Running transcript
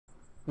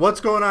What's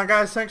going on,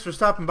 guys? Thanks for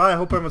stopping by. I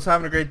hope everyone's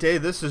having a great day.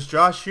 This is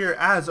Josh here,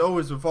 as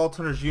always, with Vault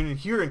Hunters Union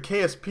here in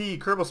KSP,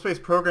 Kerbal Space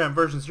Program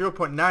version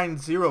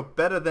 0.90,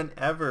 better than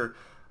ever.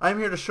 I'm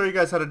here to show you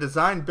guys how to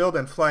design, build,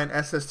 and fly an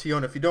SSTO.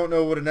 And if you don't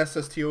know what an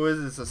SSTO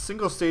is, it's a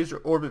single-stage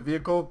orbit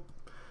vehicle.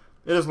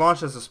 It is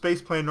launched as a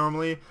space plane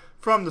normally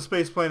from the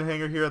space plane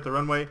hangar here at the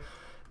runway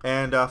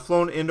and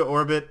flown into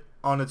orbit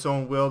on its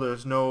own will.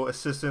 There's no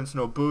assistance,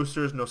 no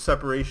boosters, no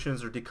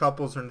separations or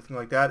decouples or anything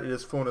like that. It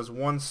is flown as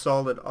one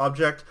solid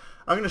object.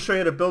 I'm going to show you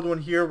how to build one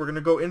here. We're going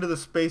to go into the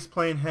space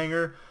plane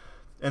hangar,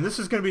 and this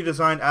is going to be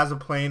designed as a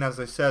plane, as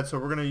I said. So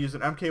we're going to use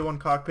an MK1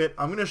 cockpit.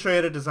 I'm going to show you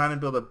how to design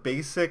and build a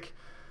basic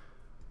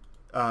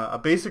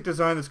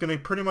design that's going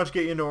to pretty much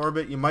get you into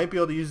orbit. You might be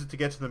able to use it to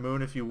get to the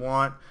moon if you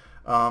want.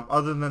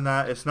 Other than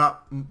that, it's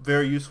not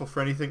very useful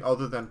for anything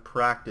other than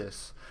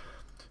practice.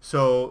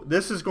 So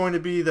this is going to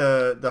be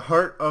the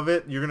heart of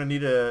it. You're going to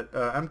need a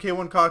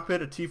MK1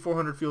 cockpit, a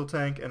T400 fuel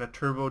tank, and a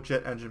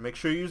turbojet engine. Make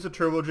sure you use the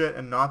turbojet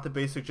and not the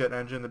basic jet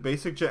engine. The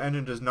basic jet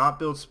engine does not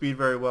build speed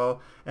very well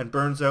and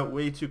burns out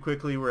way too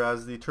quickly,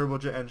 whereas the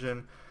turbojet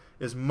engine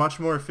is much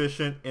more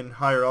efficient in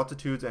higher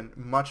altitudes and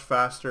much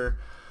faster.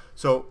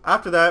 So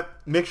after that,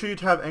 make sure you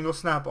have angle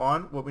snap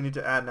on. What we need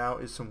to add now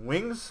is some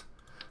wings.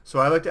 So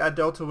I like to add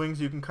delta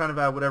wings. You can kind of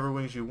add whatever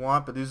wings you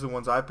want, but these are the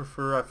ones I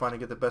prefer. I find I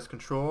get the best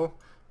control.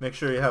 Make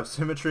sure you have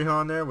symmetry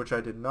on there, which I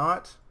did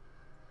not.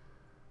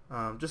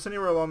 Just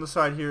anywhere along the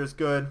side here is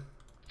good.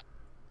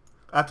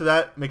 After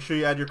that, make sure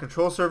you add your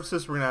control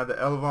surfaces. We're going to add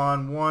the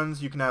Elevon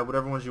ones. You can add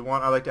whatever ones you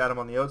want. I like to add them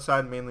on the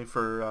outside, mainly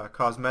for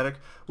cosmetic.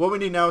 What we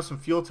need now is some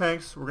fuel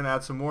tanks. We're going to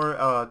add some more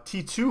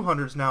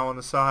T200s now on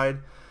the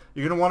side.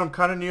 You're going to want them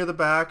kind of near the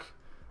back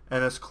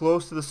and as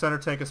close to the center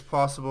tank as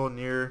possible,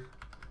 near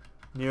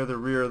the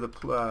rear of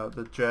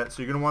the jet.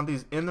 So you're going to want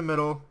these in the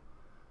middle,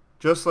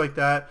 just like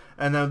that.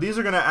 And then these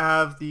are going to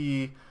have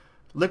the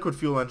liquid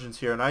fuel engines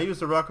here, and I use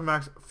the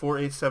Rocketmax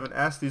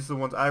 487S. These are the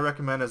ones I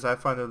recommend, as I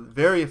find them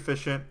very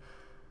efficient,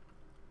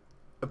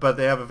 but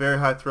they have a very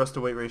high thrust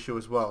to weight ratio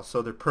as well,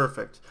 so they're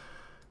perfect.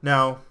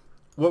 Now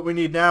what we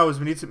need now is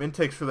we need some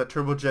intakes for that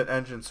turbojet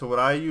engine. So what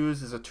I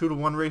use is a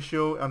 2-to-1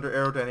 ratio under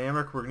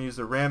aerodynamic. We're going to use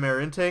the ram air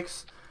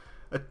intakes.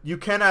 You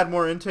can add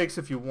more intakes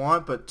if you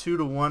want, but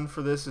 2-to-1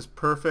 for this is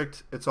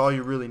perfect. It's all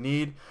you really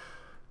need.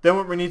 Then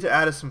what we need to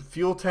add is some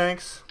fuel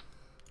tanks,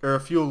 or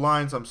fuel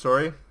lines, I'm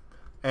sorry,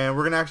 and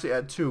we're going to actually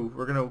add two.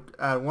 We're going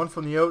to add one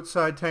from the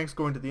outside tanks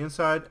going to the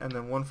inside, and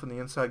then one from the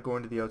inside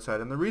going to the outside.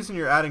 And the reason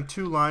you're adding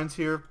two lines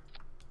here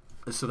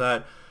is so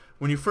that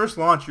when you first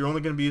launch, you're only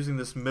going to be using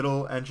this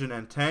middle engine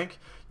and tank.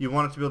 You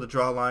want it to be able to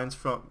draw lines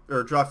from,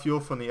 or draw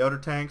fuel from the outer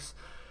tanks.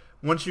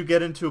 Once you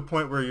get into a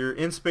point where you're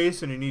in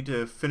space and you need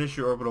to finish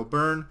your orbital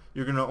burn,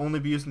 you're going to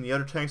only be using the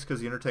outer tanks because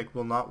the inner tank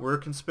will not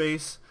work in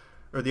space,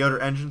 or the outer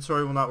engine,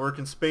 sorry, will not work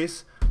in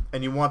space.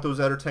 And you want those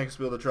outer tanks to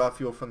be able to draw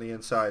fuel from the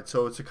inside.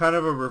 So it's a kind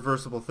of a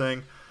reversible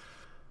thing.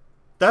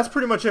 That's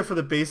pretty much it for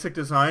the basic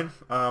design.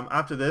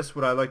 After this,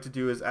 what I like to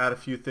do is add a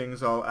few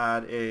things. I'll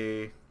add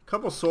a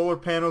couple solar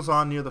panels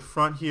on near the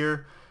front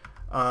here.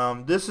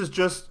 This is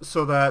just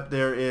so that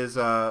there is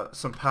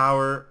some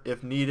power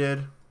if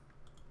needed.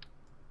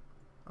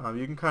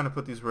 You can kind of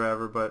put these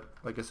wherever, but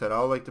like I said, I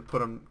like to put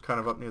them kind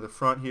of up near the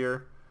front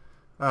here.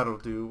 That'll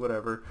do,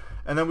 whatever.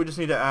 And then we just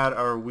need to add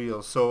our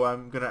wheels. So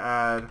I'm going to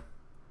add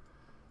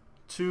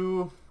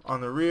 2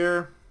 on the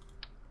rear,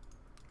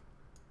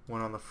 1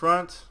 on the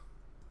front,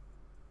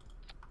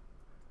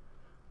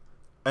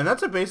 and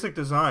that's a basic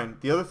design.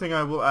 The other thing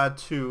I will add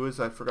too,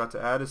 is I forgot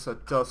to add, is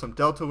some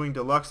Delta Wing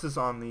Deluxes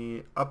on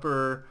the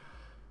upper,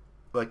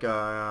 like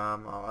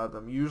I'll add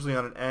them usually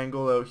on an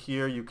angle out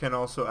here. You can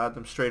also add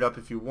them straight up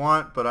if you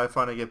want, but I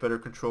find I get better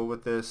control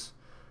with this,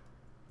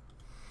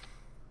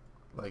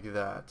 like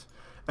that.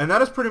 And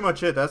that is pretty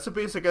much it. That's the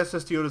basic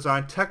SSTO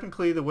design.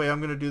 Technically, the way I'm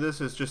going to do this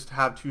is just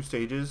have 2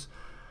 stages.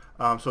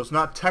 So it's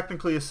not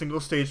technically a single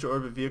stage to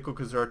orbit vehicle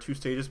because there are 2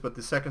 stages, but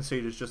the second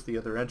stage is just the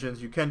other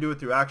engines. You can do it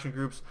through action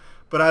groups,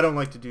 but I don't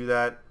like to do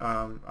that.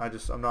 I'm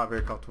not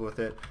very comfortable with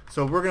it.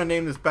 So we're going to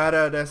name this Bad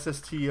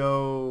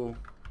SSTO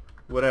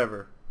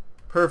whatever.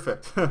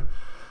 Perfect.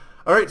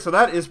 Alright, so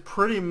that is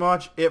pretty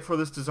much it for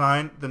this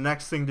design. The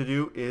next thing to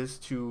do is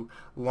to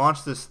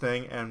launch this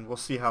thing, and we'll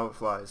see how it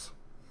flies.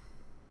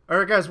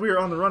 Alright guys, we are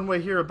on the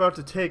runway here, about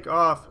to take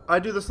off. I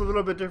do this a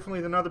little bit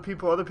differently than other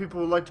people. Other people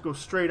would like to go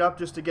straight up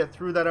just to get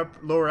through that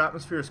lower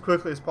atmosphere as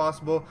quickly as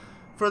possible.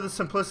 For the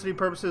simplicity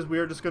purposes, we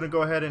are just going to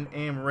go ahead and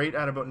aim right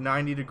at about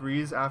 90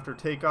 degrees after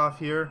takeoff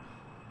here.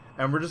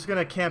 And we're just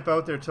going to camp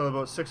out there till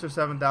about 6,000 or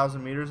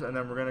 7,000 meters, and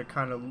then we're going to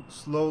kind of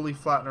slowly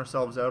flatten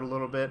ourselves out a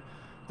little bit.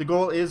 The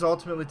goal is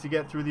ultimately to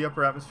get through the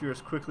upper atmosphere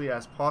as quickly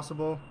as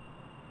possible,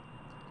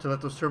 to let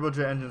those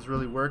turbojet engines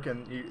really work.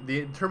 And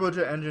the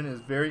turbojet engine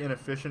is very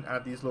inefficient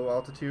at these low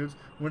altitudes.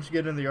 Once you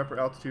get into the upper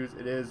altitudes,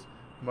 it is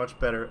much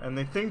better. And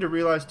the thing to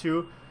realize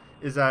too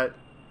is that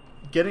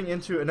getting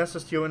into an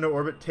SSTO into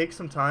orbit takes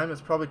some time.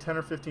 It's probably 10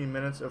 or 15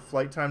 minutes of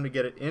flight time to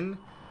get it in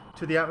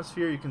to the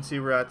atmosphere. You can see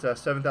we're at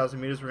 7,000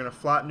 meters. We're going to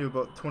flatten to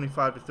about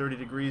 25 to 30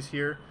 degrees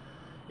here.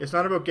 It's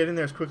not about getting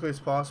there as quickly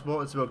as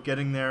possible. It's about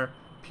getting there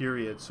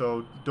period.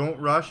 So don't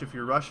rush. If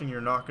you're rushing,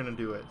 you're not going to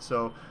do it.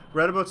 So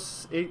we're at about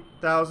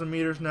 8,000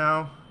 meters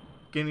now.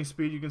 Gaining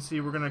speed, you can see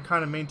we're going to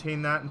kind of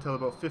maintain that until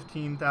about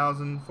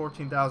 15,000,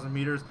 14,000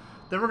 meters.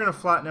 Then we're going to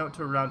flatten out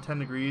to around 10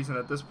 degrees, and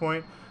at this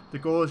point, the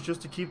goal is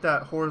just to keep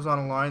that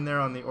horizontal line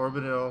there on the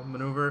orbital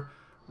maneuver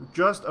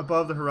just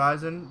above the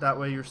horizon. That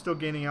way you're still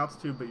gaining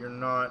altitude, but you're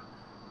not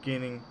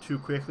gaining too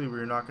quickly where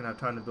you're not going to have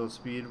time to build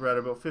speed. We're at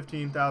about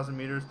 15,000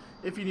 meters.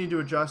 If you need to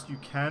adjust, you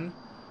can.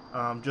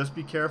 Just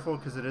be careful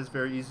because it is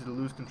very easy to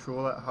lose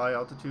control at high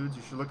altitudes.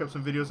 You should look up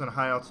some videos on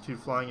high altitude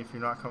flying if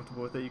you're not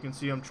comfortable with it. You can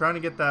see I'm trying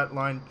to get that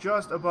line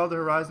just above the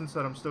horizon so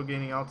that I'm still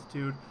gaining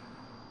altitude.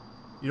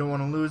 You don't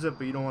want to lose it,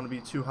 but you don't want to be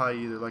too high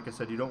either. Like I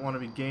said, you don't want to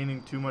be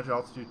gaining too much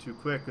altitude too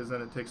quick because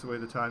then it takes away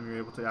the time you're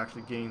able to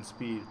actually gain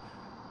speed.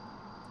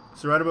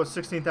 So right about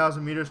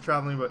 16,000 meters,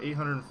 traveling about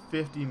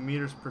 850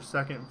 meters per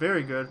second.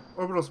 Very good.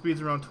 Orbital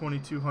speeds around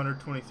 2,200,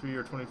 23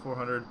 or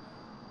 2,400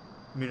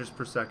 meters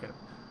per second.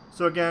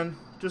 So again,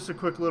 just a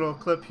quick little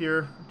clip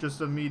here, just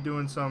of me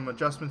doing some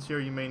adjustments here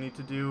you may need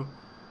to do.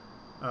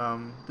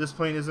 This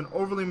plane isn't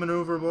overly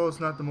maneuverable, it's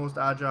not the most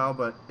agile,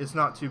 but it's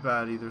not too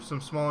bad either. Some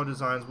smaller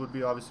designs would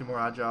be obviously more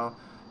agile.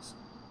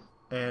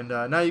 And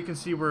now you can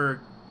see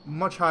we're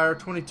much higher,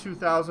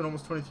 22,000,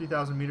 almost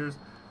 23,000 meters,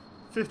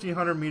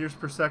 1,500 meters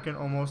per second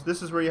almost.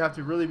 This is where you have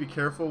to really be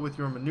careful with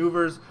your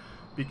maneuvers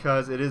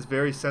because it is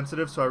very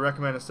sensitive. So I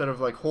recommend instead of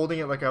like holding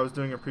it like I was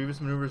doing in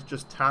previous maneuvers,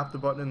 just tap the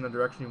button in the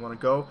direction you want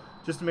to go,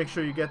 just to make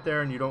sure you get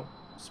there and you don't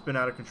spin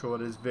out of control.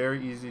 It is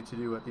very easy to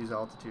do at these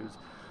altitudes.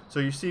 So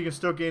you see you're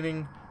still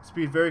gaining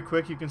speed very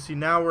quick. You can see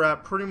now we're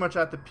at pretty much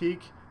at the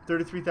peak,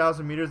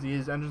 33,000 meters.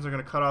 These engines are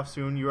going to cut off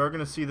soon. You are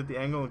going to see that the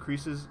angle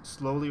increases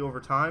slowly over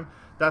time.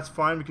 That's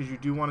fine because you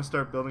do want to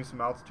start building some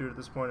altitude at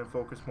this point and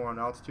focus more on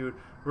altitude.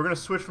 We're going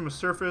to switch from a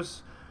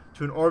surface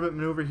to an orbit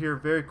maneuver here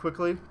very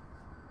quickly.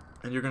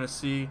 And you're going to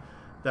see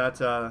that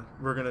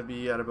we're going to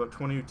be at about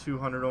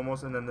 2,200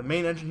 almost. And then the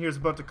main engine here is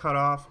about to cut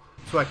off.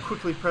 So I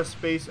quickly press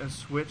space and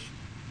switch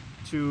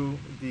to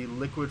the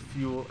liquid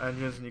fuel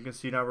engines. And you can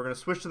see now we're going to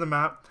switch to the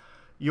map.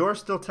 You're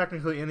still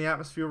technically in the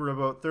atmosphere. We're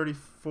about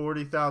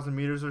 40,000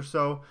 meters or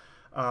so.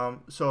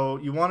 So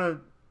you want to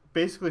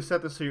basically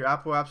set this to your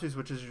apoapsis,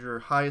 which is your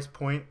highest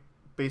point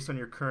based on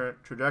your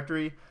current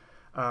trajectory.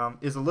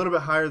 Is a little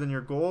bit higher than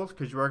your goal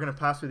because you are going to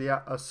pass through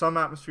the some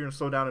atmosphere and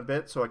slow down a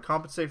bit. So I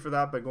compensate for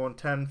that by going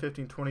 10,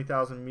 15,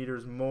 20,000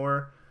 meters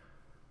more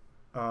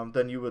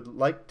than you would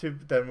like to,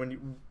 than when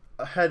you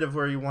ahead of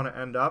where you want to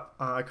end up.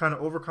 I kind of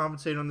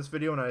overcompensate on this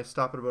video and I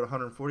stop at about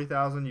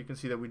 140,000. You can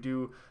see that we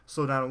do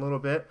slow down a little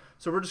bit.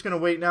 So we're just going to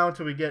wait now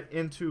until we get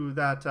into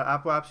that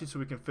apoapsis so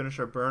we can finish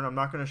our burn. I'm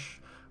not going to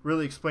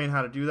really explain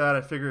how to do that.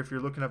 I figure if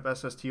you're looking up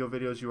SSTO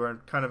videos, you are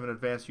kind of an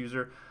advanced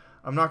user.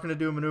 I'm not going to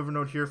do a maneuver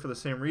node here for the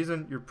same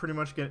reason. You're pretty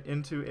much getting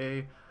into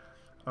a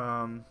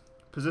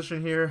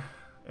position here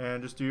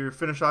and just do your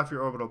finish off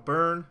your orbital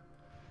burn.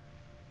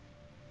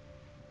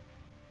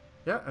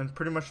 Yeah, and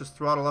pretty much just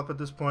throttle up at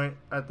this point.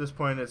 At this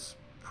point, it's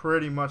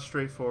pretty much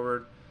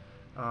straightforward.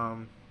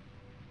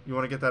 You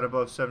want to get that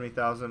above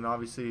 70,000.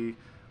 Obviously,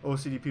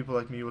 OCD people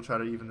like me will try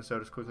to even this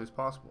out as quickly as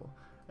possible.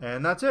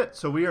 And that's it.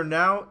 So we are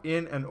now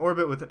in an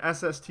orbit with an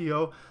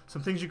SSTO.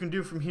 Some things you can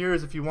do from here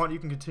is if you want, you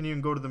can continue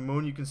and go to the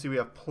moon. You can see we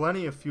have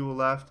plenty of fuel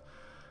left.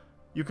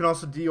 You can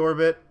also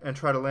deorbit and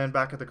try to land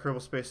back at the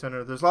Kerbal Space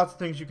Center. There's lots of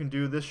things you can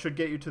do. This should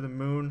get you to the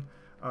moon.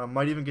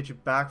 Might even get you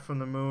back from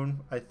the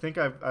moon. I think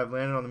I've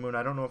landed on the moon.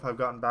 I don't know if I've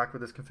gotten back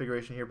with this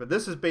configuration here, but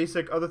this is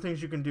basic. Other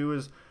things you can do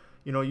is,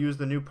 you know, use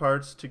the new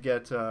parts to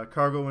get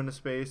cargo into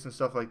space and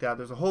stuff like that.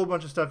 There's a whole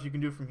bunch of stuff you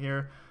can do from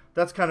here.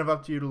 That's kind of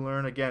up to you to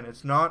learn. Again,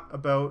 it's not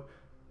about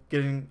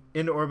getting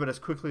into orbit as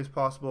quickly as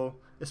possible,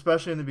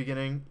 especially in the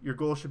beginning. Your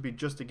goal should be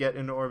just to get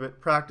into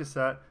orbit, practice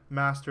that,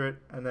 master it,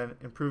 and then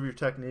improve your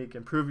technique,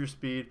 improve your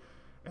speed,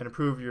 and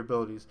improve your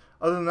abilities.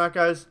 Other than that,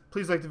 guys,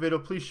 please like the video,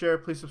 please share,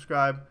 please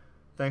subscribe.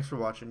 Thanks for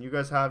watching. You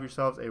guys have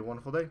yourselves a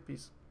wonderful day.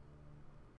 Peace.